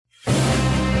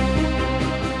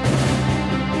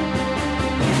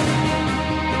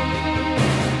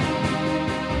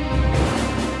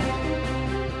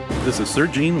This is Sir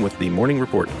Gene with the Morning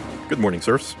Report. Good morning,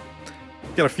 Surfs.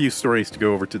 Got a few stories to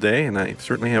go over today, and I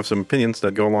certainly have some opinions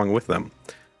that go along with them.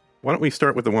 Why don't we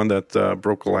start with the one that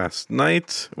broke last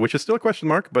night, which is still a question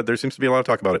mark, but there seems to be a lot of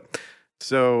talk about it.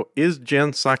 So, is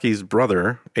Jen Psaki's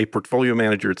brother a portfolio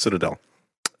manager at Citadel?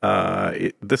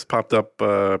 This popped up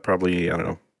probably,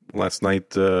 last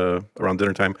night around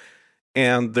dinner time.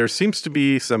 And there seems to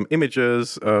be some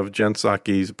images of Jen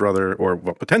Psaki's brother, or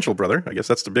potential brother. I guess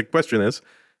that's the big question is,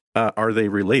 are they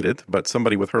related? But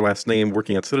somebody with her last name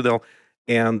working at Citadel.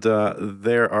 And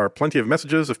there are plenty of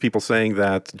messages of people saying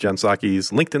that Jen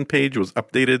Psaki's LinkedIn page was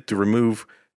updated to remove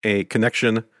a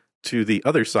connection to the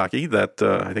other Psaki that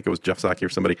I think it was Jeff Psaki or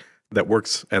somebody that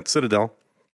works at Citadel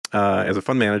as a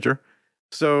fund manager.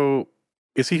 So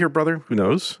is he her brother? Who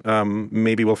knows?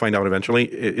 Maybe we'll find out eventually.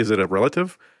 Is it a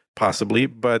relative? Possibly.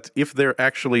 But if there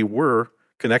actually were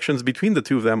connections between the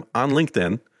two of them on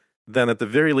LinkedIn, then at the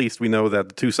very least we know that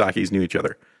the two Psakis knew each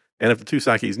other. And if the two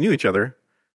Psakis knew each other,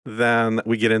 then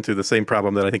we get into the same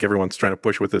problem that I think everyone's trying to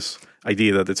push with this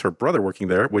idea that it's her brother working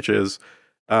there, which is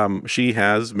she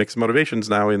has mixed motivations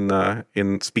now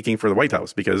in speaking for the White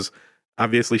House, because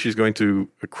obviously she's going to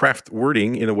craft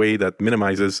wording in a way that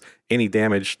minimizes any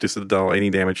damage to Citadel, any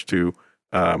damage to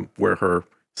where her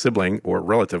sibling or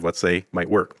relative, let's say, might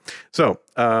work. So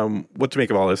what to make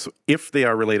of all this? If they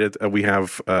are related, we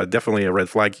have definitely a red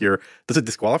flag here. Does it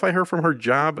disqualify her from her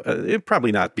job?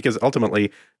 Probably not, because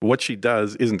ultimately what she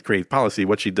does isn't create policy.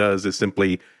 What she does is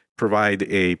simply provide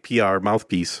a PR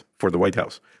mouthpiece for the White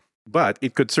House. But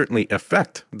it could certainly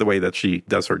affect the way that she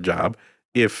does her job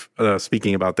if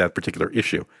speaking about that particular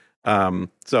issue.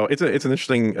 So it's an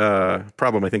interesting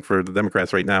problem, I think, for the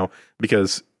Democrats right now,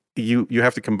 because you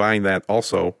have to combine that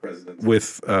also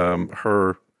with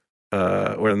her,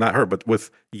 or not her, but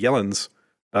with Yellen's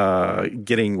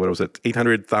getting, what was it,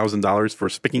 $800,000 for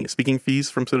speaking fees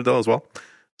from Citadel as well.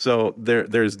 So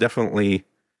there's definitely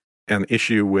an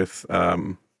issue with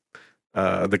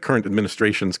the current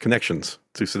administration's connections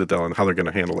to Citadel and how they're going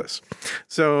to handle this.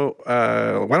 So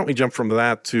why don't we jump from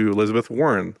that to Elizabeth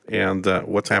Warren and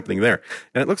what's happening there?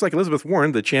 And it looks like Elizabeth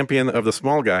Warren, the champion of the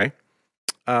small guy,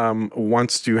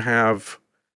 wants to have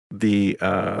the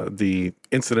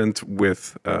incident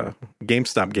with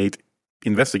GameStop Gate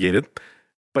investigated,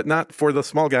 but not for the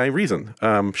small guy reason.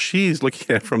 She's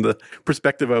looking at it from the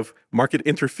perspective of market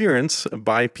interference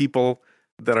by people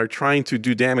that are trying to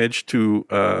do damage to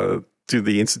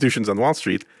the institutions on Wall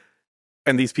Street.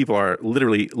 And these people are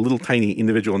literally little tiny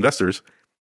individual investors.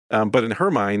 But in her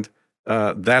mind,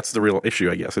 that's the real issue,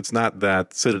 I guess. It's not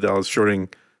that Citadel is shorting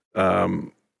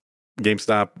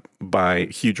GameStop by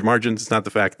huge margins. It's not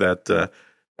the fact that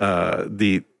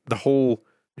the whole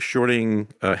shorting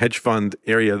hedge fund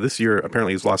area this year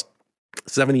apparently has lost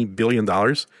 $70 billion,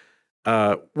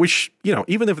 which,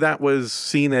 even if that was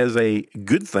seen as a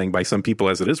good thing by some people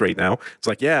as it is right now, it's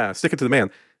like, yeah, stick it to the man.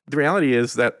 The reality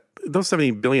is that those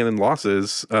 $70 billion in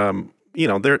losses,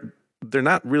 they're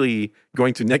not really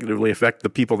going to negatively affect the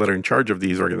people that are in charge of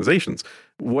these organizations.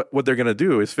 What they're going to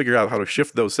do is figure out how to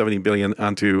shift those $70 billion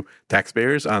onto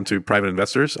taxpayers, onto private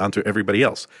investors, onto everybody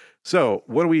else. So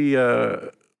what do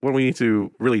we need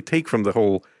to really take from the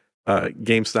whole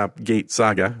GameStop Gate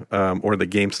saga, or the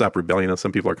GameStop rebellion, as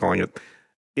some people are calling it,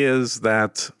 is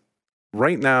that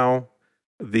right now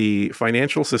the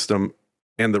financial system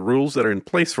and the rules that are in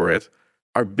place for it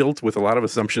are built with a lot of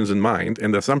assumptions in mind.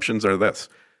 And the assumptions are this: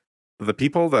 the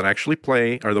people that actually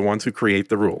play are the ones who create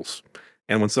the rules.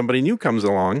 And when somebody new comes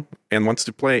along and wants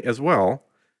to play as well,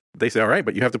 they say, all right,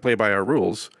 but you have to play by our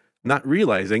rules, not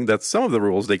realizing that some of the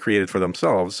rules they created for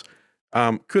themselves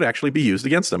could actually be used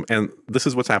against them. And this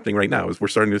is what's happening right now, is we're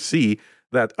starting to see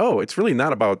that, it's really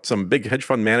not about some big hedge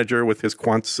fund manager with his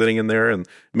quants sitting in there and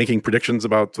making predictions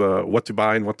about what to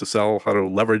buy and what to sell, how to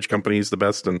leverage companies the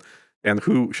best, and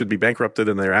who should be bankrupted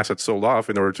and their assets sold off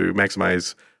in order to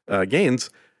maximize gains.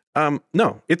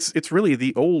 No, it's really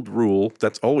the old rule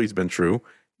that's always been true.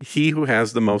 He who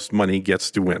has the most money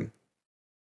gets to win.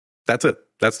 That's it.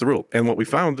 That's the rule. And what we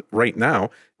found right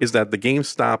now is that the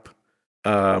GameStop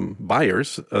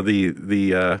buyers,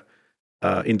 the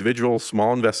individual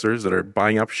small investors that are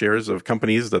buying up shares of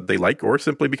companies that they like, or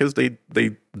simply because they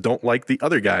don't like the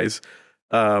other guys,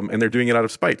 and they're doing it out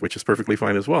of spite, which is perfectly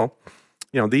fine as well.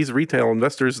 These retail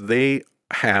investors, they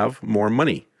have more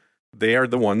money. They are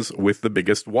the ones with the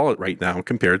biggest wallet right now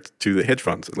compared to the hedge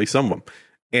funds, at least some of them.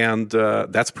 And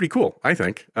that's pretty cool, I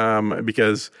think,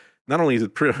 because not only is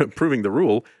it proving the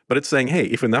rule, but it's saying, hey,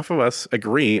 if enough of us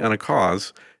agree on a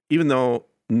cause, even though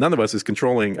none of us is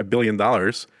controlling $1 billion,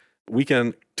 we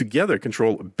can together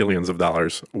control billions of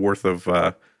dollars worth of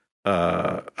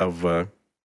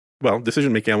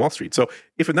decision making on Wall Street. So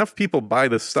if enough people buy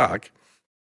this stock,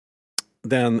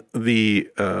 then the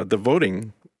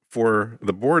voting for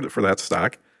the board for that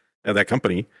stock and that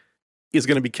company is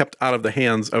going to be kept out of the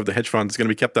hands of the hedge funds. It's going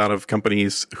to be kept out of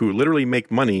companies who literally make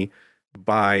money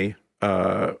by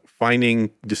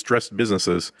finding distressed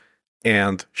businesses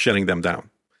and shutting them down.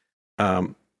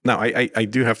 Now, I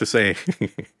do have to say,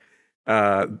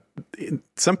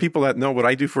 some people that know what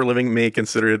I do for a living may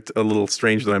consider it a little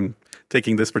strange that I'm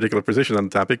taking this particular position on the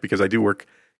topic, because I do work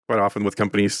quite often with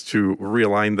companies to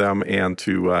realign them and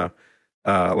to,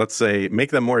 let's say,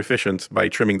 make them more efficient by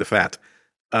trimming the fat.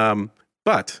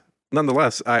 But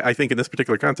nonetheless, I think in this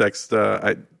particular context,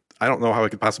 I don't know how it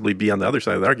could possibly be on the other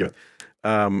side of the argument.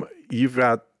 You've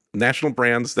got national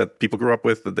brands that people grew up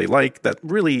with that they like that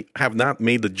really have not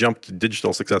made the jump to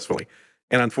digital successfully.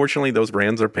 And unfortunately, those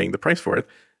brands are paying the price for it.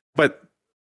 But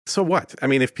so what? I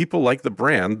mean, if people like the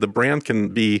brand can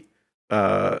be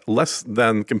less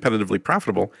than competitively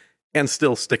profitable and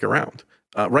still stick around.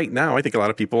 Right now, I think a lot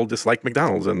of people dislike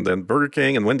McDonald's, and then Burger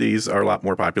King and Wendy's are a lot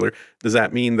more popular. Does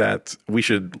that mean that we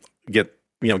should get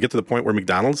to the point where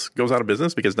McDonald's goes out of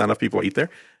business because not enough people eat there?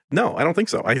 No, I don't think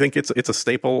so. I think it's a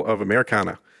staple of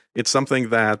Americana. It's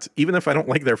something that even if I don't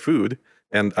like their food,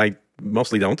 and I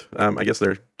mostly don't, I guess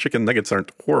their chicken nuggets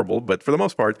aren't horrible, but for the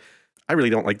most part, I really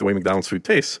don't like the way McDonald's food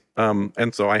tastes.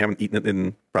 And so I haven't eaten it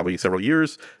in probably several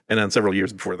years, and then several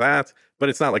years before that, but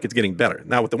it's not like it's getting better.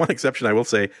 Now, with the one exception I will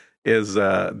say is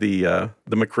the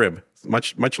McRib.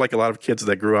 Much like a lot of kids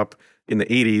that grew up in the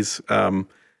 80s,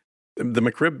 the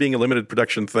McRib being a limited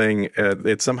production thing,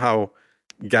 it somehow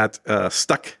got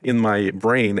stuck in my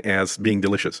brain as being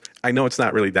delicious. I know it's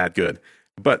not really that good,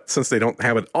 but since they don't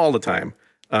have it all the time,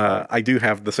 I do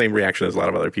have the same reaction as a lot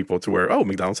of other people to where, oh,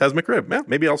 McDonald's has McRib. Yeah,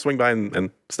 maybe I'll swing by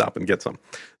and stop and get some.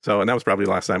 So, and that was probably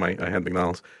the last time I had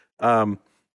McDonald's.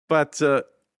 But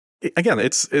again,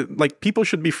 it's like people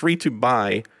should be free to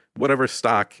buy whatever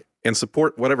stock and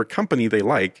support whatever company they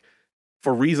like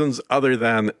for reasons other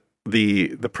than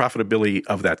the profitability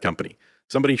of that company.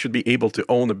 Somebody should be able to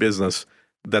own a business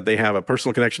that they have a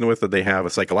personal connection with, that they have a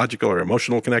psychological or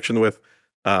emotional connection with.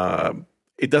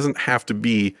 It doesn't have to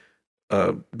be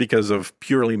because of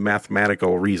purely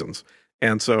mathematical reasons.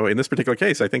 And so in this particular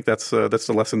case, I think that's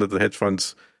the lesson that the hedge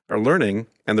funds are learning,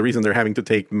 and the reason they're having to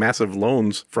take massive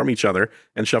loans from each other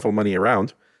and shuffle money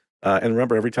around. And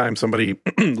remember, every time somebody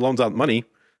loans out money,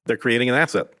 they're creating an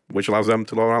asset, which allows them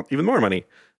to loan out even more money.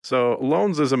 So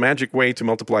loans is a magic way to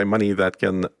multiply money that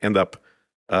can end up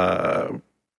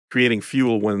creating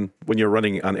fuel when you're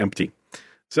running on empty.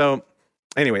 So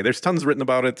anyway, there's tons written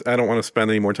about it. I don't want to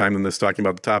spend any more time than this talking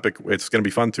about the topic. It's going to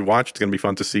be fun to watch. It's going to be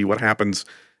fun to see what happens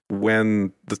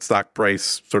when the stock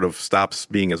price sort of stops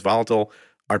being as volatile.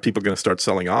 Are people going to start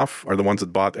selling off? Are the ones that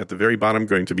bought at the very bottom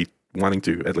going to be wanting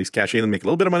to at least cash in and make a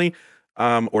little bit of money?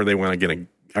 Or are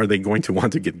they going to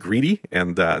want to get greedy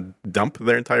and dump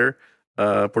their entire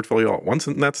portfolio at once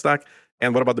in that stock?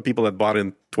 And what about the people that bought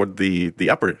in toward the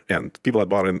upper end? People that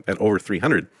bought in at over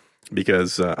 300?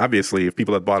 Because obviously, if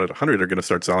people that bought at 100 are going to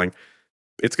start selling,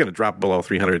 it's going to drop below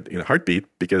 300 in a heartbeat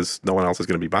because no one else is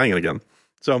going to be buying it again.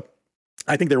 So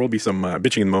I think there will be some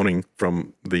bitching and moaning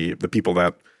from the people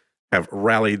that have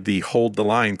rallied the hold the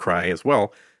line cry as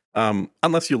well,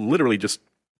 unless you literally just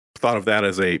thought of that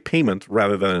as a payment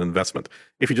rather than an investment.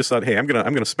 If you just thought, hey, I'm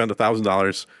gonna spend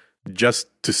 $1,000 just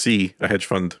to see a hedge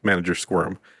fund manager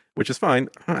squirm, which is fine.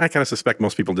 I kind of suspect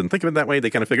most people didn't think of it that way. They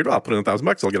kind of figured, oh, I'll put in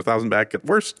 $1,000, I'll get $1,000 back at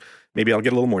worst. Maybe I'll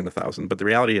get a little more than 1,000. But the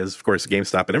reality is, of course,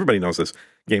 GameStop, and everybody knows this,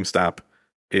 GameStop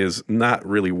is not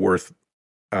really worth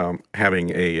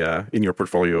having a in your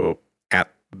portfolio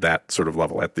at that sort of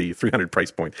level, at the 300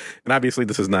 price point. And obviously,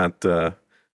 this is not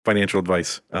financial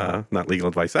advice, not legal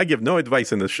advice. I give no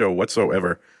advice in this show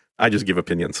whatsoever. I just give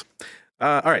opinions.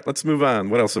 All right, let's move on.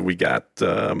 What else have we got?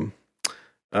 Steven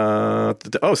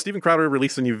Crowder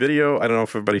released a new video. I don't know if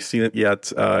everybody's seen it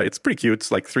yet. It's pretty cute.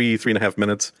 It's like 3.5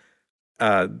 minutes.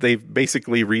 They've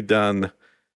basically redone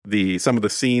some of the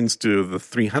scenes to the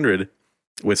 300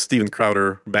 with Steven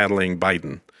Crowder battling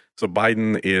Biden. So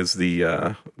Biden is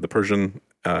the Persian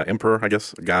emperor, I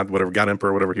guess, god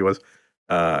emperor, whatever he was.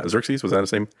 Xerxes, was that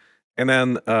his name? And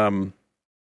then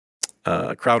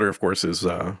Crowder, of course, is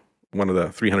one of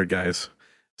the 300 guys.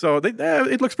 So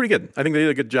it looks pretty good. I think they did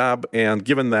a good job. And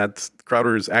given that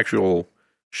Crowder's actual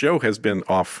show has been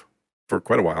off for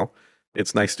quite a while,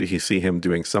 it's nice to see him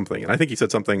doing something. And I think he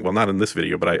said something, well, not in this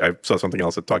video, but I saw something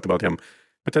else that talked about him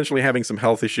potentially having some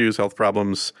health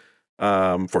problems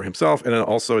for himself. And then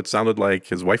also it sounded like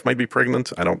his wife might be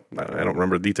pregnant. I don't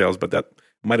remember the details, but that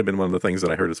might have been one of the things that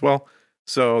I heard as well.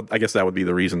 So I guess that would be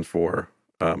the reason for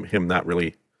him not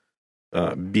really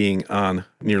being on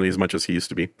nearly as much as he used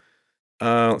to be.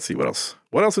 Let's see what else.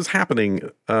 What else is happening?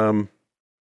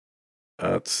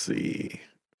 Let's see.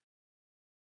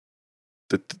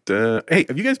 Hey,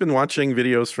 have you guys been watching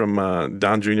videos from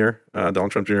Don Jr.,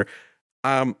 Donald Trump Jr.?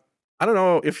 I don't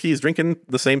know if he's drinking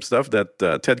the same stuff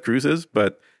that Ted Cruz is,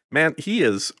 but man, he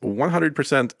is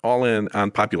 100% all in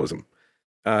on populism.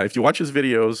 If you watch his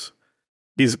videos,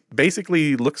 he's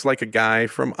basically looks like a guy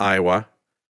from Iowa.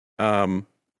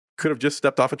 Could have just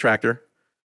stepped off a tractor.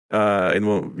 In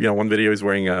one video, he's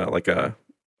wearing like a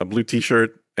blue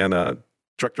T-shirt and a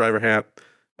truck driver hat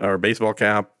or baseball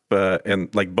cap,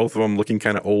 and like both of them looking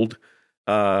kind of old.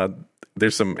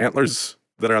 There's some antlers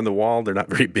that are on the wall. They're not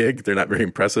very big. They're not very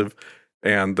impressive.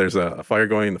 And there's a fire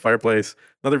going in the fireplace.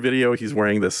 Another video, he's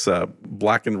wearing this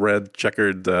black and red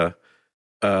checkered, oh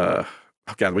God,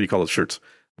 what do you call those shirts?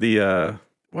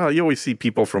 Well, you always see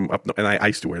people from up, and I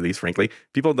used to wear these, frankly,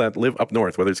 people that live up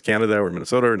north, whether it's Canada or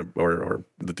Minnesota or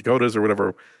the Dakotas or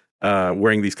whatever,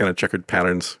 wearing these kind of checkered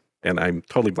patterns. And I'm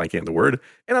totally blanking on the word.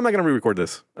 And I'm not going to re-record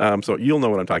this. So you'll know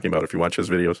what I'm talking about if you watch his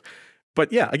videos.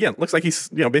 But yeah, again, looks like he's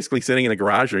basically sitting in a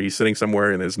garage or he's sitting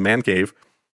somewhere in his man cave.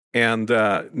 And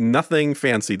nothing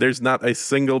fancy. There's not a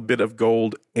single bit of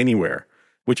gold anywhere,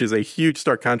 which is a huge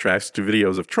stark contrast to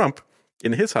videos of Trump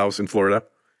in his house in Florida,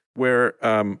 where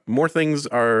more things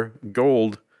are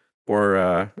gold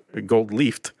or gold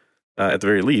leafed at the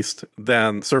very least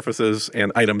than surfaces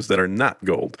and items that are not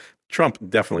gold. Trump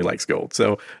definitely likes gold.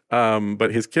 So,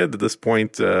 but his kid at this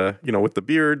point, with the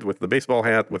beard, with the baseball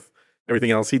hat, with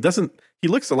everything else, he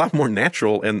looks a lot more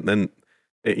natural than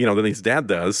his dad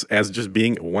does, as just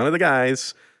being one of the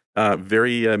guys,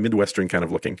 very Midwestern kind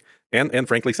of looking and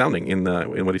frankly sounding in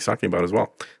what he's talking about as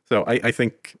well. So I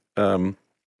think, I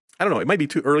don't know, it might be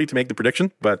too early to make the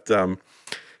prediction, but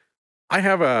I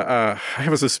have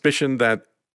a suspicion that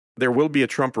there will be a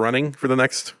Trump running for the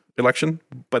next election,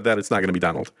 but that it's not going to be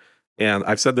Donald. And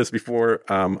I've said this before.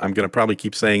 I'm going to probably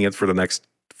keep saying it for the next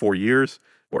 4 years,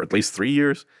 or at least 3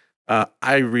 years.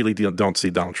 I really don't see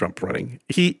Donald Trump running.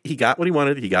 He got what he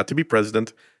wanted. He got to be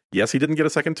president. Yes, he didn't get a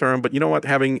second term, but you know what?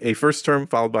 Having a first term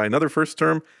followed by another first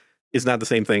term is not the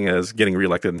same thing as getting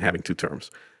reelected and having 2 terms.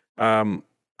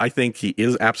 I think he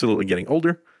is absolutely getting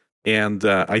older, and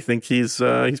I think he's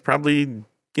probably,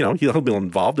 he'll be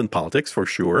involved in politics for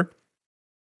sure.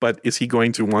 But is he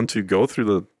going to want to go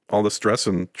through all the stress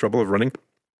and trouble of running?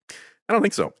 I don't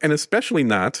think so. And especially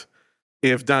not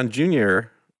if Don Jr.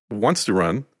 wants to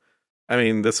run. I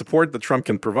mean, the support that Trump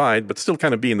can provide, but still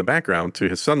kind of be in the background to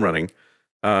his son running,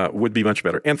 would be much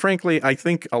better. And frankly, I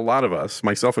think a lot of us,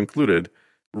 myself included,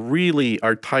 really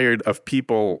are tired of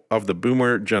people of the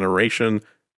boomer generation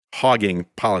hogging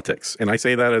politics. And I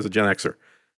say that as a Gen Xer.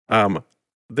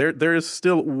 There is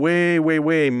still way, way,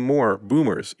 way more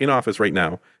boomers in office right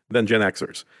now than Gen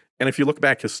Xers. And if you look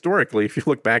back historically, if you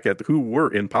look back at who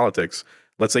were in politics,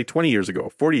 let's say 20 years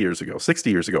ago, 40 years ago,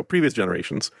 60 years ago, previous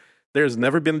generations, there's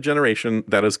never been a generation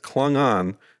that has clung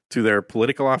on to their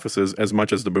political offices as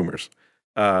much as the boomers.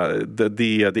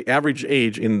 The average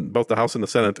age in both the House and the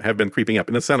Senate have been creeping up.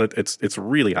 In the Senate, it's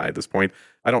really high at this point.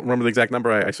 I don't remember the exact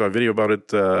number. I saw a video about it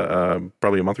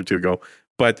probably a month or two ago,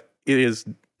 but it has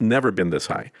never been this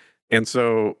high. And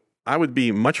so I would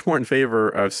be much more in favor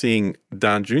of seeing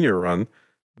Don Jr. run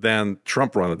than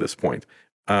Trump run at this point.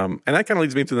 And that kind of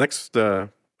leads me to the next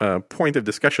point of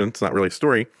discussion. It's not really a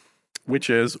story, which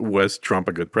is, was Trump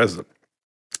a good president?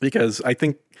 Because I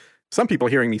think some people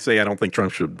hearing me say I don't think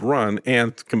Trump should run,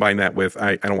 and combine that with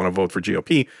I don't want to vote for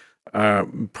GOP,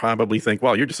 probably think,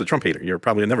 well, you're just a Trump hater. You're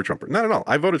probably a never Trumper. Not at all.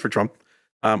 I voted for Trump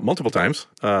multiple times,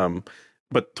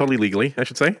 but totally legally, I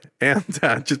should say, and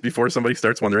just before somebody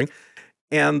starts wondering.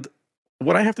 And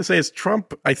what I have to say is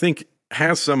Trump, I think,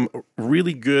 has some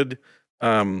really good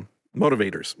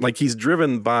motivators. Like, he's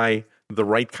driven by the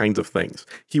right kinds of things.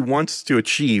 He wants to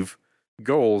achieve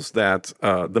goals that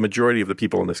the majority of the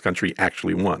people in this country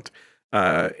actually want.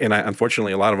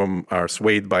 Unfortunately, a lot of them are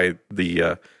swayed by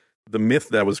the myth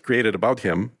that was created about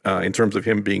him in terms of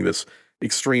him being this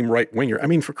extreme right-winger. I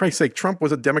mean, for Christ's sake, Trump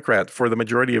was a Democrat for the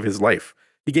majority of his life.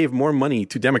 He gave more money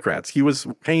to Democrats. He was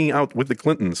hanging out with the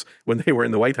Clintons when they were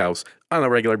in the White House on a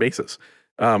regular basis.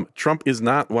 Trump is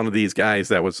not one of these guys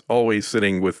that was always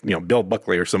sitting with, Bill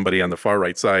Buckley or somebody on the far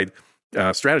right side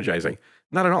strategizing.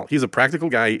 Not at all. He's a practical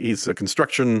guy. He's a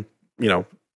construction,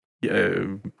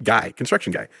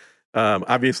 construction guy.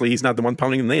 Obviously, he's not the one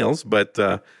pounding the nails,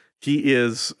 but he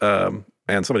is, and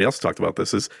somebody else talked about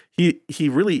this, is he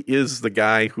really is the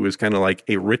guy who is kind of like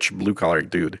a rich blue-collar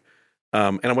dude.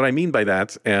 And what I mean by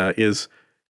that is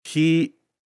he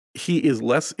is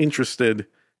less interested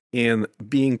in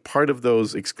being part of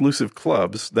those exclusive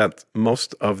clubs that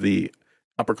most of the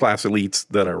upper class elites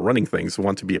that are running things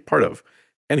want to be a part of.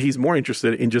 And he's more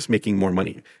interested in just making more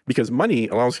money, because money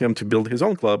allows him to build his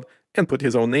own club and put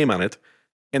his own name on it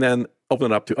and then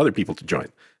open it up to other people to join,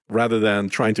 rather than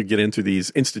trying to get into these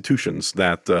institutions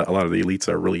that a lot of the elites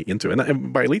are really into.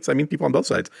 And by elites, I mean people on both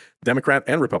sides, Democrat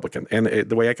and Republican. And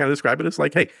the way I kind of describe it is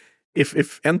like, hey,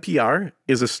 if NPR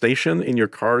is a station in your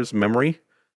car's memory,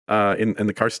 in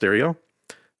the car stereo,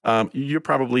 you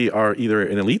probably are either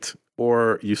an elite,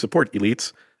 or you support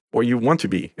elites, or you want to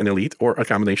be an elite, or a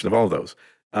combination of all of those.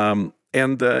 I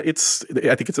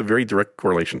think it's a very direct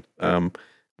correlation.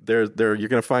 You're going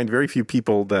to find very few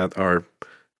people that are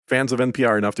fans of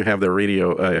NPR enough to have their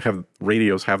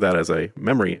radios have that as a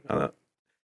memory, and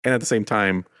at the same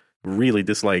time really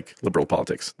dislike liberal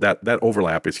politics. That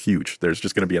overlap is huge. There's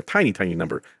just going to be a tiny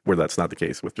number where that's not the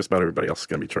case. With just about everybody else, it's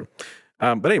going to be true.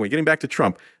 But anyway, getting back to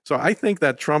Trump. So I think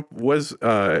that Trump was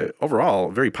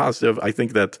overall very positive. I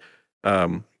think that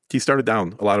he started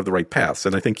down a lot of the right paths,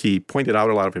 and I think he pointed out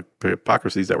a lot of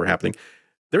hypocrisies that were happening.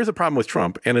 There is a problem with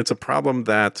Trump, and it's a problem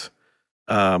that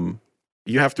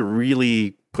you have to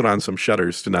really put on some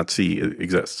shutters to not see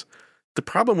exists. The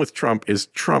problem with Trump is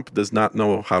Trump does not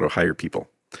know how to hire people.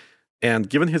 And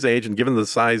given his age and given the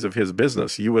size of his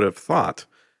business, you would have thought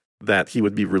that he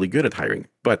would be really good at hiring,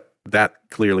 but that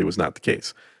clearly was not the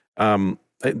case.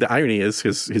 The irony is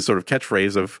his sort of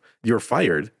catchphrase of "you're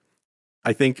fired,"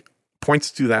 I think points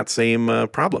to that same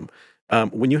problem.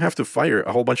 When you have to fire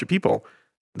a whole bunch of people,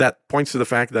 that points to the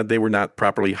fact that they were not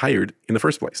properly hired in the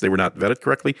first place. They were not vetted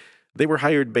correctly. They were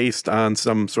hired based on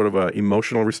some sort of a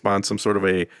emotional response, some sort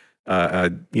of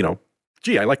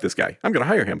gee, I like this guy, I'm going to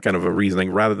hire him kind of a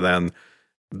reasoning, rather than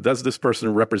does this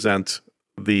person represent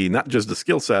not just the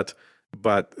skill set,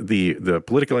 but the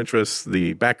political interests,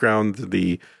 the background,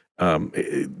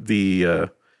 other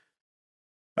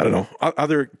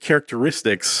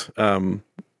characteristics in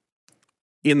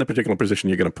the particular position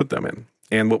you're going to put them in.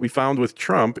 And what we found with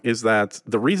Trump is that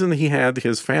the reason he had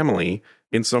his family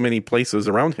in so many places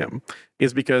around him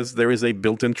is because there is a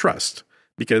built-in trust.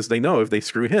 Because they know if they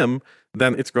screw him,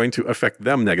 then it's going to affect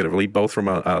them negatively, both from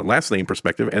a last name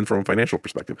perspective and from a financial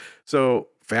perspective. So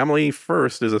family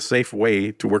first is a safe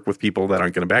way to work with people that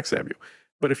aren't going to backstab you.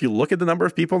 But if you look at the number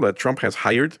of people that Trump has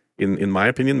hired, in my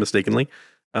opinion, mistakenly,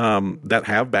 that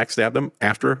have backstabbed them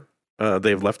after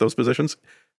they've left those positions,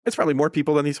 it's probably more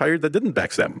people than he's hired that didn't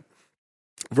backstab him.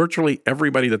 Virtually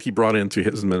everybody that he brought into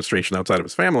his administration outside of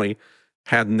his family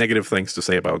had negative things to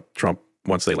say about Trump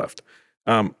once they left.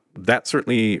 That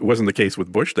certainly wasn't the case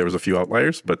with Bush. There was a few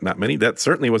outliers, but not many. That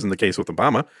certainly wasn't the case with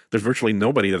Obama. There's virtually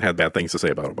nobody that had bad things to say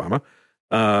about Obama.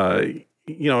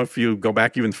 If you go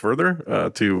back even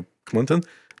further to Clinton,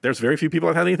 there's very few people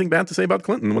that had anything bad to say about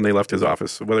Clinton when they left his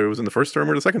office, whether it was in the first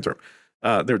term or the second term.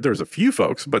 There's a few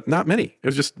folks, but not many. It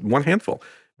was just one handful.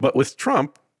 But with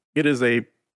Trump, it is a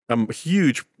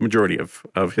huge majority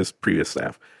of his previous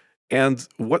staff. And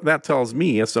what that tells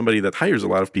me, as somebody that hires a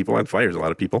lot of people and fires a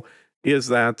lot of people, is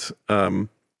that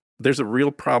there's a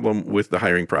real problem with the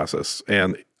hiring process.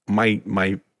 And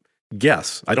my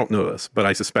guess, I don't know this, but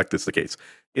I suspect it's the case,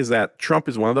 is that Trump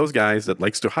is one of those guys that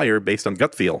likes to hire based on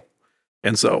gut feel.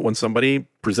 And so when somebody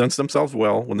presents themselves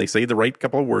well, when they say the right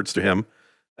couple of words to him,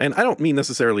 and I don't mean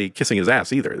necessarily kissing his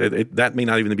ass either, that may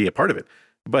not even be a part of it,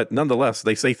 but nonetheless,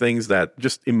 they say things that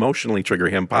just emotionally trigger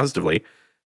him positively,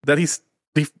 that he,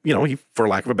 for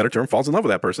lack of a better term, falls in love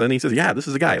with that person. And he says, yeah, this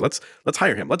is a guy. Let's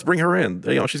hire him. Let's bring her in.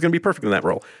 She's going to be perfect in that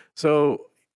role. So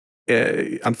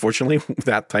unfortunately,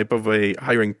 that type of a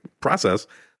hiring process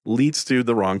leads to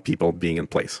the wrong people being in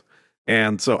place.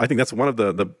 And so I think that's one of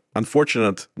the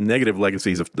unfortunate negative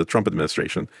legacies of the Trump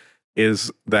administration,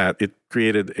 is that it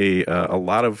created a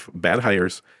lot of bad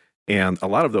hires, and a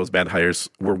lot of those bad hires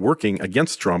were working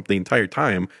against Trump the entire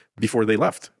time before they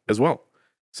left as well.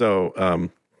 So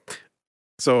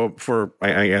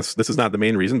I guess this is not the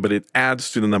main reason, but it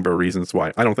adds to the number of reasons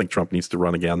why I don't think Trump needs to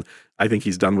run again. I think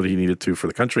he's done what he needed to for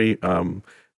the country.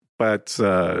 But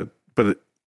the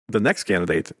next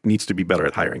candidate needs to be better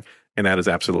at hiring. And that is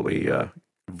absolutely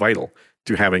vital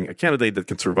to having a candidate that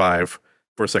can survive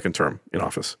for a second term in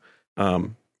office.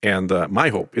 And my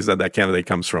hope is that candidate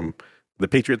comes from the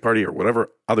Patriot Party or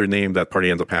whatever other name that party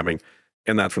ends up having,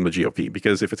 and not from the GOP.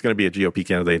 Because if it's going to be a GOP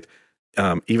candidate,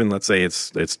 even let's say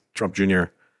it's Trump Jr.,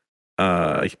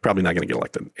 he's probably not going to get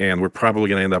elected. And we're probably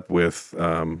going to end up with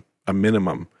a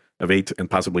minimum of 8 and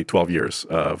possibly 12 years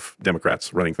of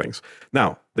Democrats running things.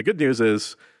 Now, the good news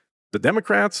is the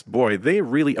Democrats, boy, they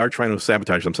really are trying to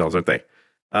sabotage themselves, aren't they?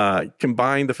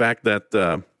 Combine the fact that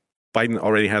Biden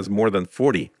already has more than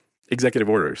 40 executive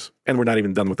orders, and we're not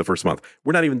even done with the first month.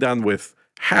 We're not even done with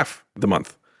half the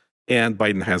month. And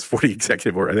Biden has 40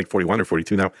 executive orders, I think 41 or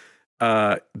 42 now.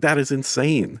 That is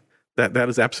insane. That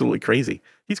is absolutely crazy.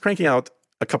 He's cranking out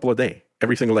a couple a day,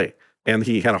 every single day. And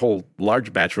he had a whole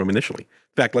large batch of them initially.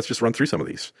 In fact, let's just run through some of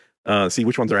these, see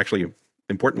which ones are actually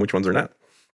important, which ones are not.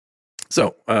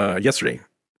 So yesterday,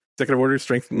 executive orders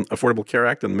strengthen Affordable Care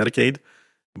Act and Medicaid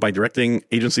by directing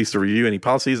agencies to review any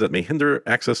policies that may hinder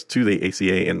access to the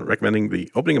ACA and recommending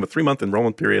the opening of a 3-month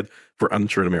enrollment period for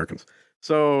uninsured Americans.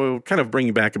 So kind of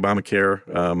bringing back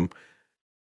Obamacare,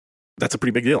 that's a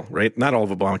pretty big deal, right? Not all of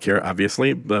Obamacare,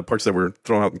 obviously. The parts that were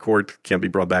thrown out in court can't be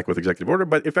brought back with executive order,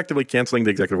 but effectively canceling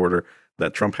the executive order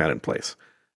that Trump had in place.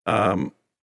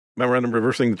 Memorandum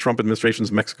reversing the Trump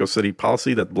administration's Mexico City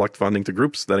policy that blocked funding to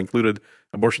groups that included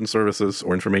abortion services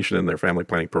or information in their family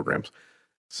planning programs.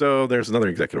 So there's another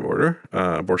executive order,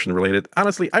 abortion related.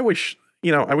 Honestly, I wish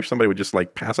somebody would just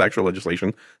like pass actual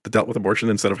legislation that dealt with abortion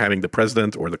instead of having the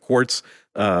president or the courts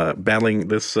battling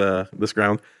this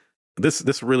ground.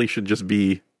 This really should just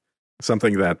be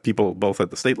something that people both at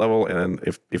the state level and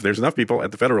if there's enough people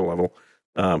at the federal level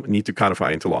need to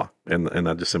codify into law and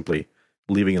not just simply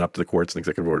leaving it up to the courts and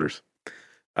executive orders.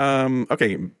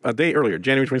 Okay, a day earlier,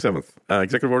 January 27th,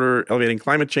 executive order elevating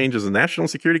climate change as a national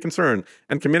security concern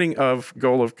and committing to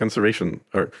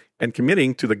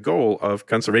the goal of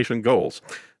conservation goals.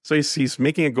 So he's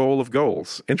making a goal of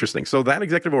goals. Interesting. So that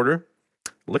executive order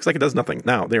looks like it does nothing.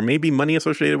 Now, there may be money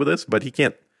associated with this, but he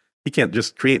can't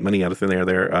just create money out of thin air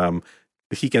there.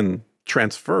 He can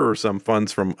transfer some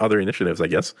funds from other initiatives, I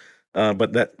guess.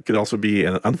 But that could also be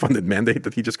an unfunded mandate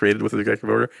that he just created with the executive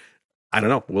order. I don't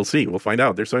know. We'll see. We'll find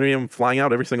out. There's so many of them flying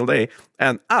out every single day.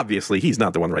 And obviously, he's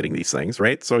not the one writing these things,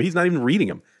 right? So he's not even reading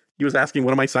them. He was asking,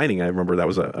 what am I signing? I remember that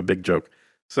was a big joke.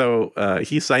 So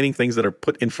he's signing things that are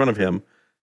put in front of him.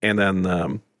 And then,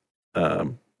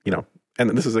 and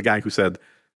this is a guy who said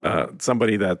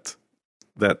somebody that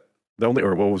the only,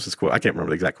 or what was his quote? I can't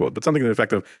remember the exact quote, but something to the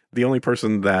effect of the only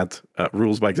person that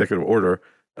rules by executive order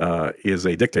is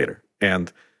a dictator.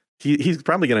 And he's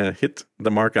probably going to hit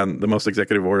the mark on the most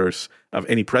executive orders of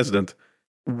any president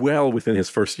well within his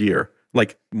first year,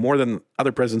 like more than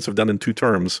other presidents have done in 2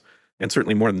 terms, and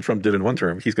certainly more than Trump did in 1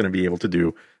 term. He's going to be able to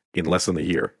do in less than a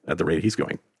year at the rate he's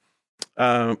going.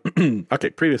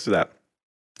 Okay, previous to that,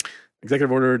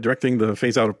 executive order directing the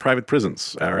phase out of private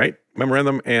prisons. All right,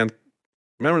 memorandum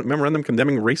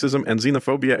condemning racism and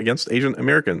xenophobia against Asian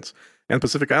Americans and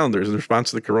Pacific Islanders in response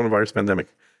to the coronavirus pandemic.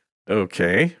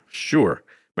 Okay, sure.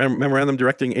 Memorandum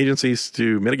directing agencies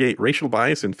to mitigate racial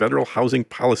bias in federal housing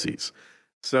policies.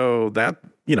 So that,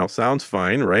 sounds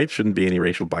fine, right? Shouldn't be any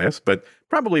racial bias, but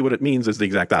probably what it means is the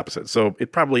exact opposite. So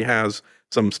it probably has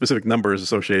some specific numbers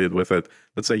associated with it.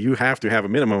 Let's say you have to have a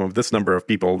minimum of this number of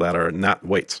people that are not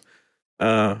whites.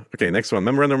 Okay, next one.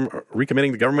 Memorandum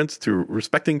recommitting the government to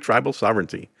respecting tribal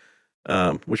sovereignty,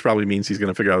 which probably means he's going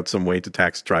to figure out some way to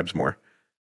tax tribes more.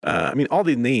 All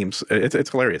the names, it's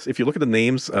hilarious. If you look at the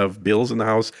names of bills in the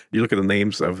House, you look at the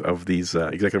names of these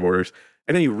executive orders,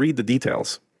 and then you read the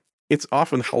details, it's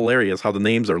often hilarious how the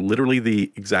names are literally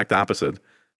the exact opposite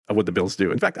of what the bills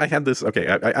do. In fact, I had this, okay,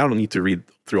 I don't need to read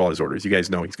through all his orders. You guys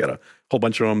know he's got a whole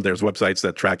bunch of them. There's websites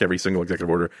that track every single executive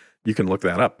order. You can look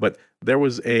that up. But there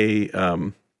was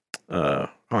I'm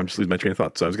just losing my train of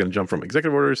thought. So I was going to jump from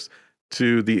executive orders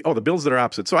to the bills that are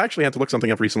opposite. So I actually had to look something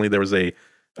up recently. There was a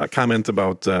comment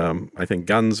about, I think,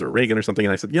 guns or Reagan or something.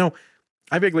 And I said,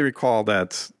 I vaguely recall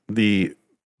that the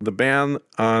ban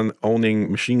on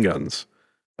owning machine guns,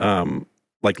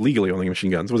 like legally owning machine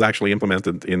guns, was actually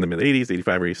implemented in the mid-'80s,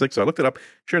 85 or 86. So I looked it up.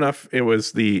 Sure enough, it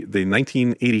was the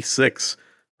 1986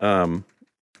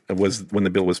 was when the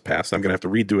bill was passed. I'm going to have to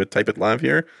redo it, type it live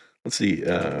here. Let's see,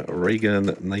 Reagan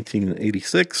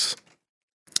 1986,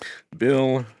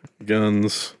 bill,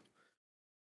 guns,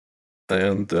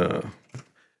 and the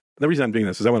reason I'm doing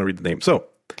this is I want to read the name. So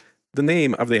the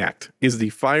name of the act is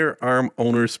the Firearm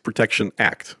Owners Protection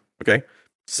Act. Okay.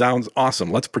 Sounds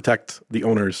awesome. Let's protect the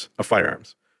owners of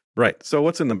firearms. Right. So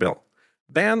what's in the bill?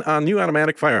 Ban on new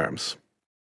automatic firearms.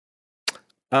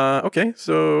 Okay.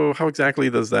 So how exactly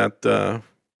does that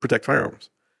protect firearms?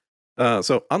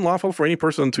 So unlawful for any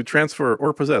person to transfer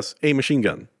or possess a machine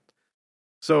gun.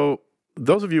 So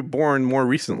those of you born more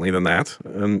recently than that,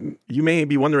 you may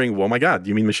be wondering, well, my God, do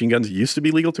you mean machine guns used to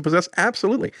be legal to possess?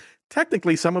 Absolutely.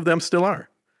 Technically, some of them still are.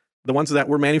 The ones that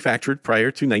were manufactured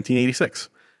prior to 1986.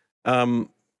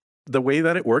 The way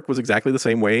that it worked was exactly the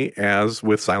same way as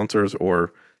with silencers,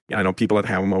 or I know people that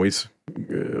have them always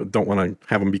don't want to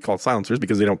have them be called silencers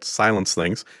because they don't silence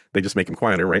things. They just make them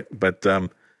quieter, right? But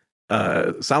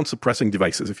sound suppressing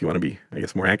devices, if you want to be, I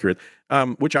guess, more accurate,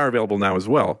 which are available now as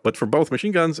well. But for both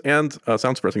machine guns and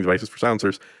sound suppressing devices for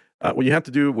silencers, what you had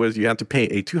to do was you had to pay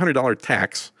a $200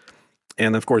 tax.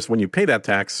 And of course, when you pay that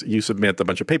tax, you submit a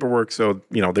bunch of paperwork. So,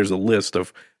 there's a list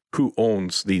of who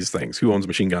owns these things, who owns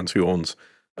machine guns, who owns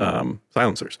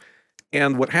silencers.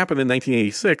 And what happened in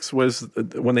 1986 was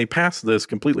when they passed this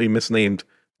completely misnamed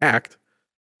act,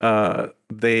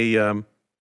 they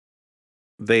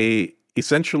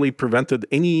essentially prevented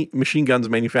any machine guns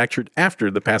manufactured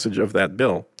after the passage of that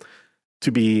bill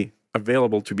to be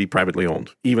available to be privately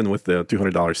owned, even with the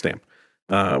 $200 stamp,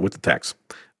 with the tax.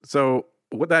 So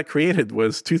what that created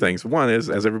was two things. One is,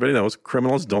 as everybody knows,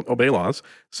 criminals don't obey laws.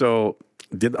 So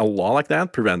did a law like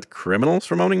that prevent criminals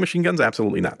from owning machine guns?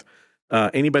 Absolutely not.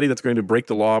 Anybody that's going to break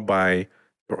the law by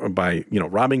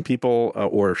robbing people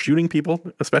or shooting people,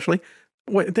 especially,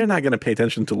 they're not going to pay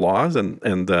attention to laws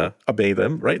and obey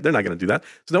them, right? They're not going to do that.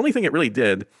 So the only thing it really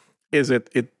did is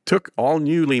it took all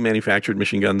newly manufactured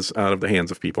machine guns out of the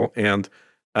hands of people. And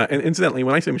incidentally,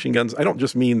 when I say machine guns, I don't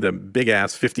just mean the big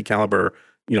ass 50 caliber,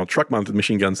 truck mounted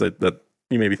machine guns that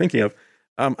you may be thinking of.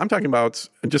 I'm talking about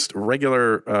just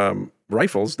regular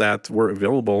rifles that were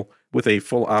available with a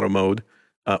full auto mode,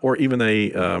 or even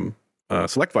a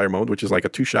select fire mode, which is like a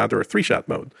 2-shot or a 3-shot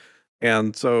mode.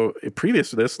 And so previous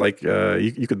to this, like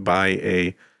you could buy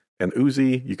an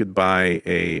Uzi, you could buy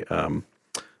a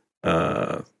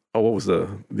what was the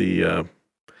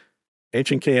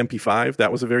H&K MP5?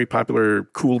 That was a very popular,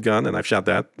 cool gun, and I've shot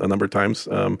that a number of times.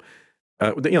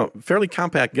 Fairly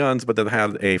compact guns, but that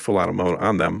had a full auto mode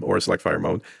on them, or a select fire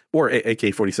mode, or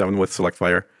AK-47 with select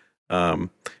fire.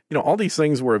 All these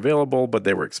things were available, but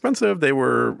they were expensive. They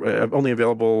were only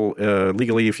available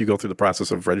legally if you go through the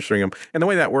process of registering them. And the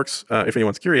way that works, if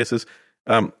anyone's curious, is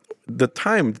the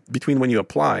time between when you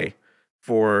apply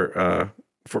for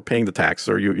paying the tax,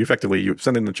 or you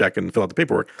send in the check and fill out the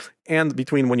paperwork, and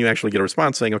between when you actually get a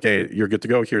response saying, okay, you're good to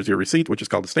go, here's your receipt, which is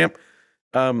called a stamp,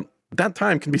 that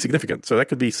time can be significant. So that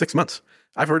could be 6 months.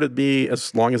 I've heard it be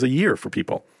as long as a year for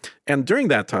people. And during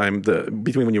that time,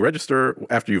 between when you register,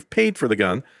 after you've paid for the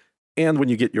gun, and when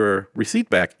you get your receipt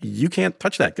back, you can't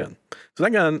touch that gun. So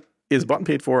that gun is bought and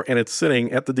paid for, and it's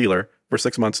sitting at the dealer for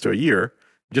 6 months to a year,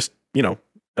 just, doing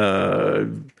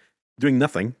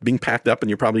nothing, being packed up, and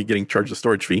you're probably getting charged a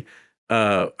storage fee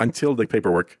until the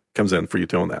paperwork comes in for you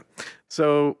to own that.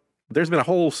 So there's been a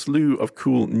whole slew of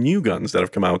cool new guns that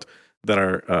have come out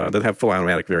that have full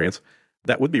automatic variants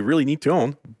that would be really neat to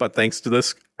own, but thanks to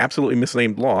this absolutely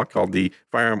misnamed law called the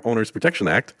Firearm Owners Protection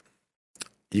Act,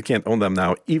 you can't own them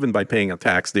now, even by paying a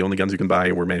tax. The only guns you can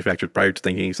buy were manufactured prior to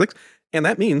 1986, and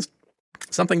that means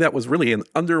something that was really an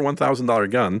under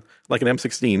 $1,000 gun, like an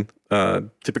M16,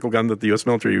 typical gun that the U.S.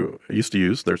 military used to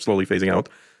use. They're slowly phasing out.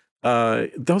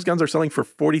 Those guns are selling for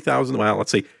 $40,000. Well,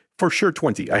 let's say for sure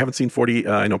 20. I haven't seen 40.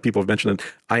 I know people have mentioned it.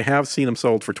 I have seen them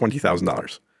sold for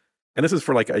 $20,000. And this is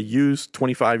for like a used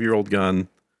 25-year-old gun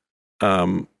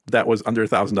that was under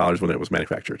 $1,000 when it was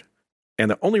manufactured. And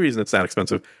the only reason it's that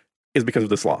expensive is because of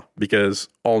this law. Because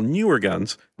all newer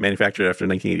guns manufactured after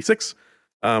 1986,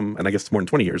 and I guess it's more than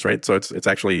 20 years, right? So it's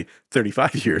actually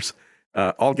 35 years.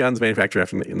 All guns manufactured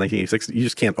after 1986, you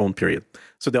just can't own, period.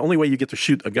 So the only way you get to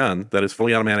shoot a gun that is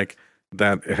fully automatic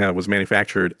that was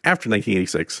manufactured after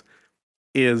 1986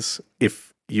 is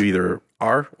if you either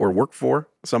are or work for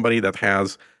somebody that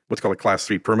has what's called a Class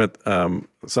 3 permit,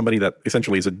 somebody that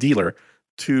essentially is a dealer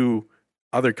to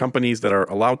other companies that are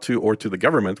allowed to, or to the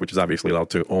government, which is obviously allowed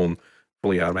to own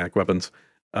fully automatic weapons.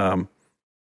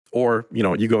 Or,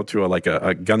 you go to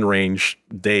a gun range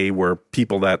day where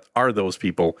people that are those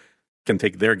people can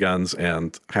take their guns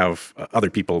and have other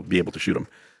people be able to shoot them.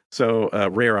 So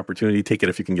rare opportunity. Take it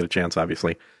if you can get a chance,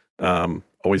 obviously.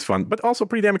 Always fun, but also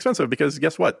pretty damn expensive, because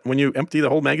guess what? When you empty the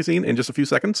whole magazine in just a few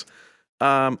seconds,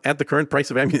 at the current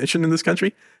price of ammunition in this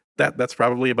country, that's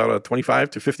probably about a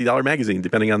 $25 to $50 magazine,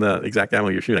 depending on the exact ammo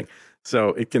you're shooting. So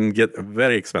it can get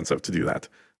very expensive to do that.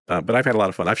 But I've had a lot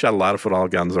of fun. I've shot a lot of football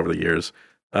guns over the years.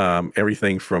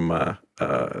 Everything from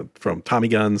Tommy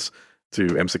guns to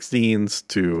M16s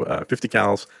to 50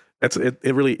 cals.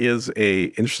 It really is a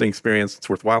interesting experience. It's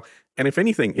worthwhile. And if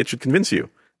anything, it should convince you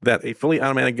that a fully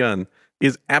automatic gun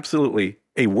is absolutely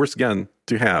a worse gun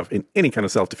to have in any kind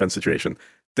of self-defense situation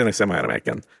than a semi-automatic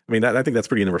gun. I mean, I think that's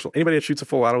pretty universal. Anybody that shoots a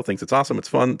full auto thinks it's awesome, it's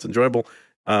fun, it's enjoyable,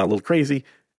 a little crazy,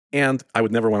 and I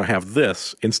would never want to have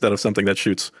this instead of something that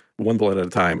shoots one bullet at a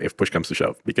time if push comes to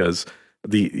shove, because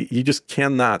you just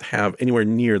cannot have anywhere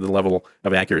near the level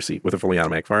of accuracy with a fully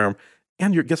automatic firearm.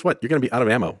 And guess what? You're going to be out of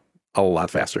ammo a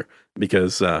lot faster,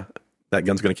 because that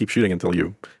gun's going to keep shooting until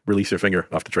you release your finger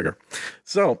off the trigger.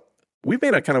 So we've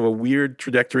made a kind of a weird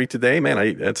trajectory today,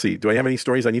 man. Let's see. Do I have any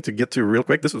stories I need to get to real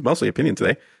quick? This was mostly opinion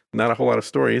today, not a whole lot of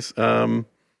stories.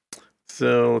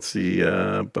 So let's see.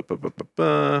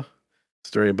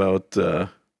 Story about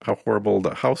how horrible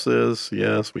the house is.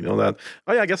 Yes, we know that.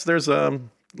 Oh yeah, I guess there's a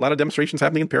lot of demonstrations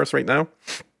happening in Paris right now.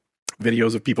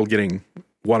 Videos of people getting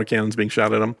water cannons being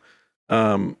shot at them.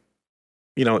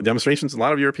 Demonstrations in a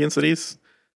lot of European cities.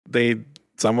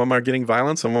 Some of them are getting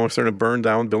violent. Some of them are starting to burn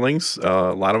down buildings.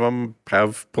 A lot of them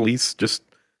have police just,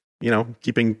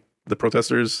 keeping the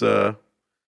protesters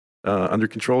under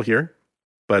control here.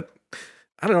 But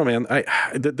I don't know, man.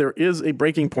 There is a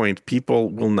breaking point. People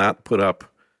will not put up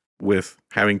with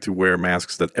having to wear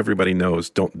masks that everybody knows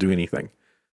don't do anything.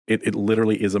 It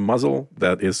literally is a muzzle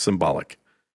that is symbolic,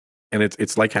 and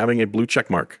it's like having a blue check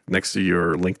mark next to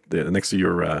your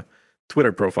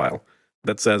Twitter profile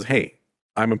that says, "Hey,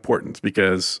 I'm important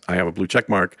because I have a blue check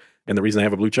mark, and the reason I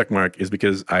have a blue check mark is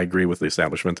because I agree with the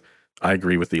establishment. I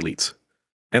agree with the elites."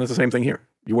 And it's the same thing here.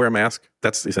 You wear a mask.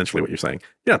 That's essentially what you're saying.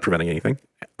 You're not preventing anything.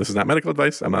 This is not medical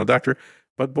advice. I'm not a doctor.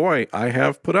 But boy, I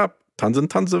have put up tons and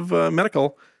tons of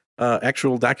medical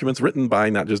actual documents written by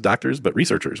not just doctors, but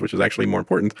researchers, which is actually more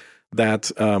important,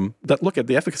 that look at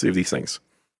the efficacy of these things.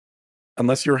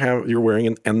 Unless you're wearing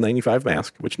an N95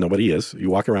 mask, which nobody is. You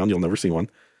walk around, you'll never see one.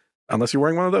 Unless you're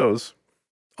wearing one of those,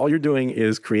 all you're doing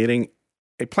is creating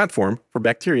a platform for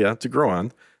bacteria to grow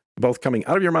on, both coming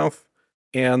out of your mouth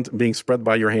and being spread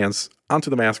by your hands onto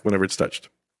the mask whenever it's touched.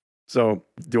 So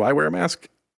do I wear a mask?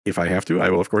 If I have to, I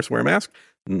will, of course, wear a mask.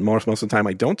 Most of the time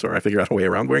I don't, or I figure out a way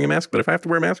around wearing a mask. But if I have to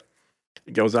wear a mask,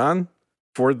 it goes on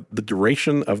for the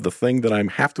duration of the thing that I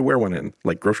have to wear one in,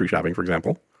 like grocery shopping, for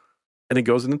example. And it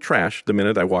goes in the trash the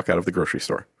minute I walk out of the grocery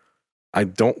store. I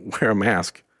don't wear a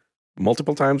mask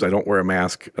multiple times. I don't wear a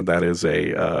mask that is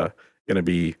going to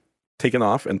be taken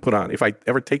off and put on. If I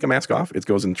ever take a mask off, it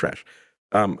goes in the trash.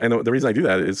 And the reason I do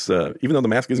that is even though the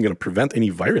mask isn't going to prevent any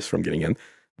virus from getting in,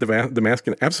 the mask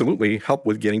can absolutely help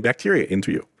with getting bacteria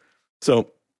into you.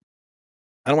 So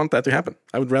I don't want that to happen.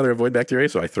 I would rather avoid bacteria,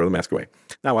 so I throw the mask away.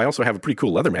 Now, I also have a pretty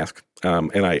cool leather mask,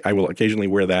 and I will occasionally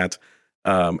wear that.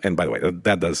 And by the way,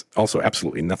 that does also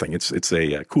absolutely nothing. It's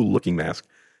a cool looking mask.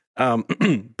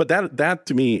 But that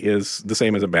to me is the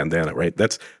same as a bandana, right?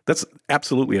 That's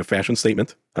absolutely a fashion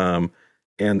statement.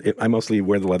 And I mostly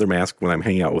wear the leather mask when I'm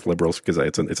hanging out with liberals because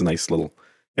it's a nice little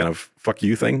kind of fuck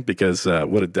you thing. Because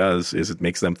what it does is it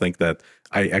makes them think that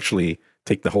I actually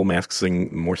take the whole mask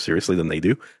thing more seriously than they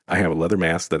do. I have a leather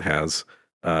mask that has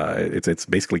it's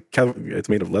basically it's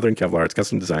made of leather and Kevlar. It's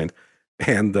custom designed,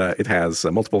 and it has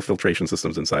multiple filtration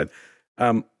systems inside.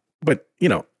 But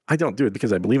I don't do it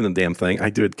because I believe in the damn thing. I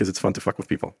do it because it's fun to fuck with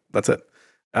people. That's it.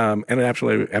 And it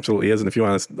absolutely is. And if you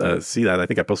want to see that, I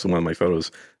think I posted one of my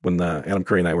photos when Adam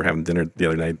Curry and I were having dinner the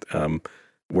other night,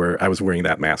 where I was wearing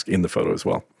that mask in the photo as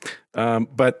well.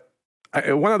 But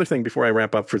one other thing before I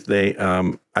wrap up for today,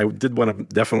 I did want to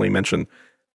definitely mention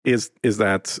is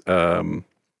that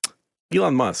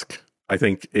Elon Musk, I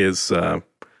think, is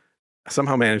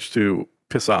somehow managed to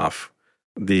piss off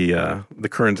the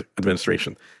current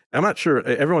administration. I'm not sure.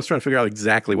 Everyone's trying to figure out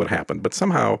exactly what happened, but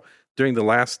somehow during the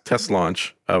last test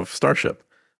launch of Starship,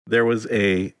 there was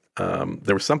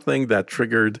something that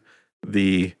triggered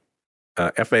the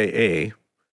FAA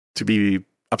to be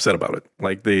upset about it.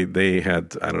 Like they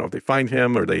had, I don't know if they fined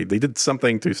him or they did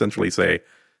something to essentially say,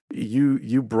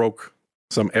 you broke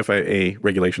some FAA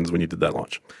regulations when you did that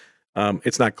launch.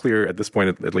 It's not clear at this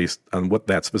point, at least, on what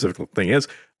that specific thing is.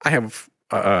 I have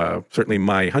certainly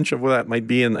my hunch of what that might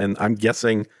be, and I'm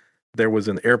guessing there was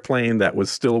an airplane that was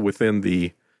still within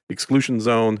the exclusion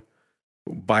zone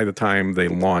by the time they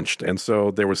launched. And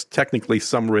so there was technically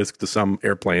some risk to some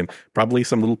airplane, probably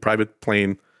some little private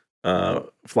plane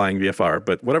flying VFR,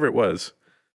 but whatever it was,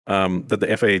 that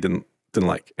the FAA didn't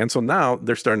like. And so now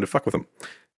they're starting to fuck with them.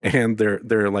 And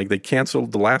they're like, they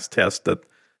canceled the last test that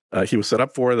he was set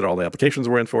up for, that all the applications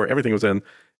were in for, everything was in.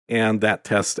 And that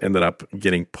test ended up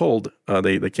getting pulled.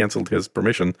 They canceled his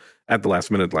permission at the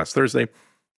last minute last Thursday.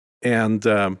 And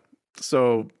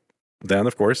so then,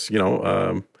 of course,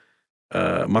 Musk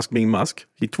being Musk,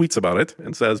 he tweets about it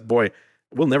and says, boy,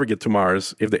 we'll never get to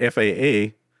Mars if the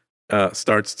FAA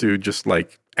starts to just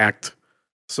like act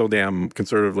so damn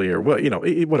conservatively or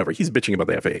whatever. He's bitching about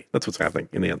the FAA. That's what's happening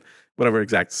in the end, whatever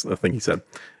exact thing he said.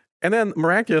 And then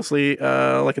miraculously,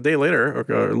 like a day later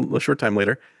or a short time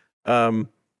later,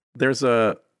 there's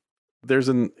an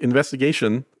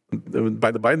investigation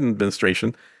by the Biden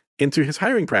administration into his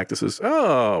hiring practices.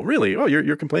 Oh, really? Oh,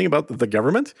 you're complaining about the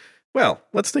government? Well,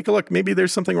 let's take a look. Maybe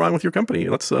there's something wrong with your company.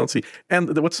 Let's see.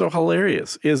 And what's so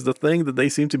hilarious is the thing that they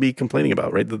seem to be complaining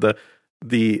about, right?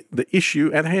 the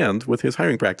issue at hand with his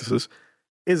hiring practices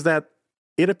is that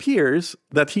it appears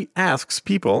that he asks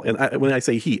people, and when I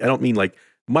say he, I don't mean like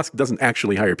Musk doesn't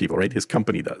actually hire people, right? His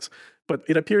company does. But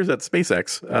it appears that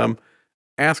SpaceX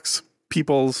asks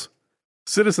people's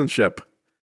citizenship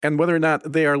and whether or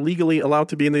not they are legally allowed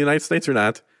to be in the United States or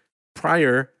not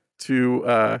prior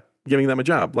to giving them a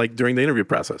job, like during the interview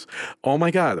process. Oh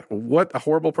my God, what a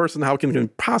horrible person. How can he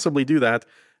possibly do that?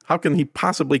 How can he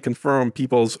possibly confirm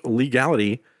people's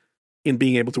legality in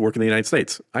being able to work in the United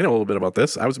States? I know a little bit about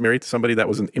this. I was married to somebody that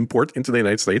was an import into the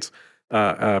United States,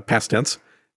 past tense.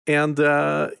 And,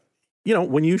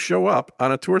 when you show up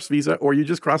on a tourist visa or you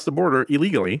just cross the border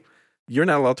illegally, you're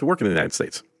not allowed to work in the United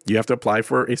States. You have to apply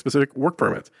for a specific work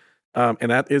permit.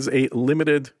 And that is a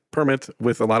limited permit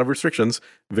with a lot of restrictions,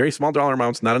 very small dollar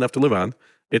amounts, not enough to live on.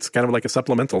 It's kind of like a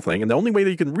supplemental thing. And the only way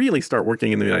that you can really start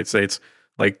working in the United States,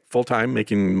 like full-time,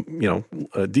 making,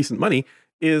 decent money,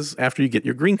 is after you get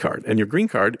your green card. And your green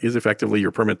card is effectively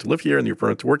your permit to live here and your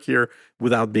permit to work here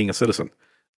without being a citizen.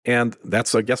 And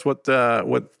that's, I guess, what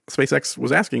SpaceX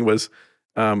was asking was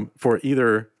for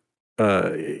either,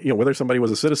 whether somebody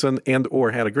was a citizen and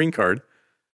or had a green card,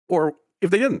 or if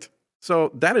they didn't.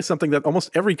 So that is something that almost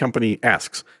every company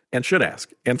asks and should ask,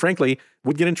 and frankly,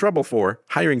 would get in trouble for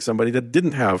hiring somebody that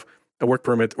didn't have a work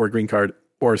permit or a green card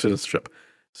or a citizenship.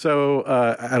 So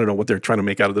I don't know what they're trying to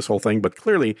make out of this whole thing, but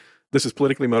clearly this is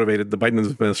politically motivated. The Biden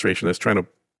administration is trying to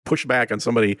push back on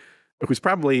somebody who's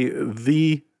probably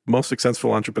the most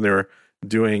successful entrepreneur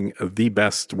doing the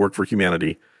best work for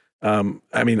humanity.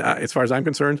 As far as I'm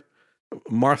concerned,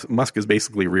 Musk is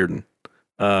basically Reardon,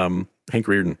 Hank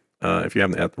Reardon. If you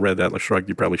haven't read Atlas Shrugged,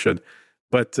 you probably should.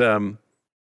 But I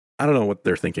don't know what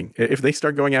they're thinking. If they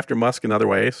start going after Musk in other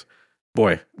ways,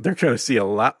 boy, they're going to see a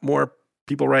lot more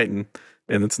people writing,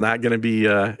 and it's not going to be.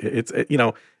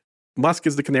 Musk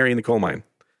is the canary in the coal mine.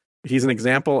 He's an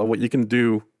example of what you can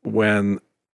do when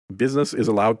business is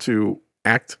allowed to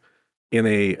act in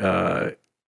a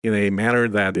manner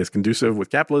that is conducive with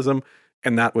capitalism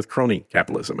and not with crony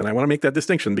capitalism. And I want to make that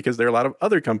distinction because there are a lot of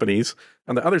other companies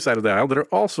on the other side of the aisle that are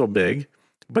also big,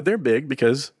 but they're big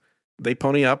because they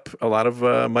pony up a lot of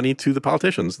money to the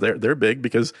politicians. They're big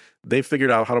because they've figured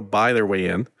out how to buy their way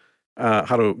in,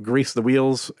 how to grease the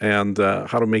wheels, and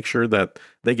how to make sure that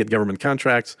they get government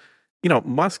contracts.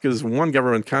 Musk has won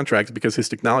government contracts because his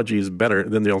technology is better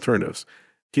than the alternatives.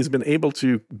 He's been able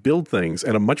to build things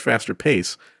at a much faster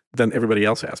pace than everybody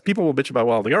else has. People will bitch about,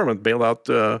 well, the government bailed out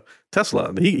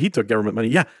Tesla. He took government money.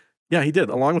 Yeah, he did,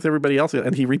 along with everybody else,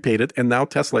 and he repaid it. And now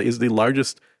Tesla is the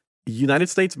largest United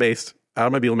States-based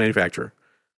automobile manufacturer.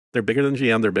 They're bigger than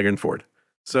GM. They're bigger than Ford.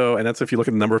 So, and that's if you look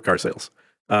at the number of car sales.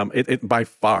 It by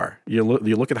far, you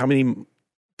look at how many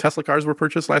Tesla cars were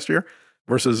purchased last year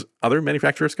versus other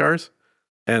manufacturers' cars,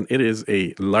 and it is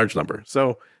a large number.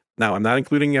 So now, I'm not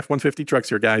including F-150 trucks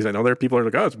here, guys. I know there are people who are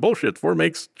like, oh, it's bullshit. Ford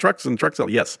makes trucks and trucks sell.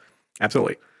 Yes,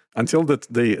 absolutely. Until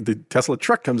the Tesla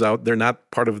truck comes out, they're not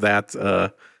part of that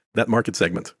market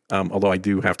segment. Although I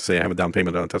do have to say I have a down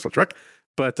payment on a Tesla truck,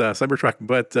 but Cybertruck.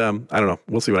 But I don't know.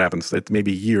 We'll see what happens. It may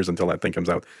be years until that thing comes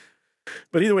out.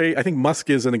 But either way, I think Musk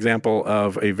is an example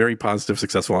of a very positive,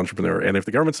 successful entrepreneur. And if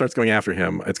the government starts going after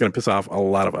him, it's going to piss off a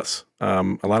lot of us.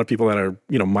 A lot of people that are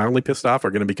mildly pissed off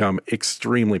are going to become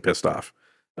extremely pissed off.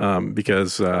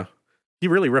 Because he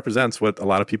really represents what a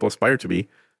lot of people aspire to be,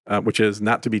 which is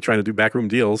not to be trying to do backroom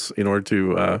deals in order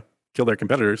to kill their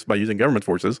competitors by using government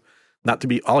forces, not to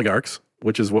be oligarchs,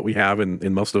 which is what we have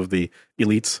in most of the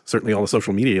elites, certainly all the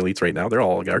social media elites right now. They're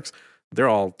all oligarchs. They're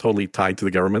all totally tied to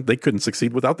the government. They couldn't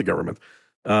succeed without the government.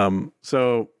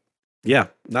 So, yeah,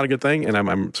 not a good thing. And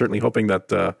I'm certainly hoping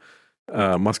that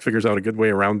Musk figures out a good way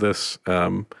around this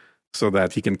so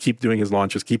that he can keep doing his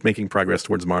launches, keep making progress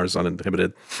towards Mars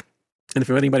uninhibited. And if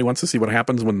anybody wants to see what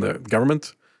happens when the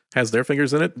government has their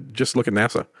fingers in it, just look at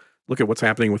NASA. Look at what's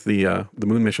happening with the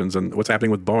moon missions and what's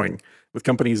happening with Boeing, with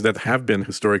companies that have been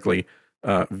historically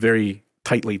very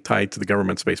tightly tied to the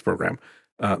government space program.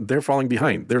 They're falling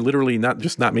behind. They're literally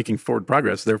not making forward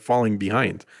progress. They're falling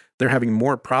behind. They're having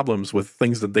more problems with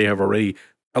things that they have already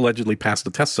allegedly passed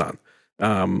the tests on.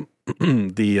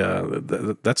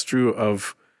 That's true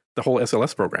of the whole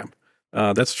SLS program.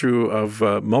 That's true of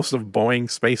most of Boeing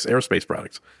aerospace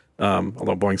products,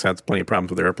 although Boeing's had plenty of problems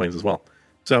with their airplanes as well.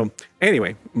 So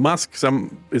anyway, Musk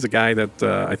is a guy that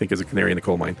I think is a canary in the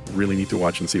coal mine. Really need to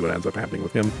watch and see what ends up happening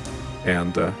with him.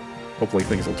 And hopefully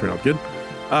things will turn out good.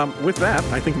 With that,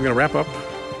 I think I'm going to wrap up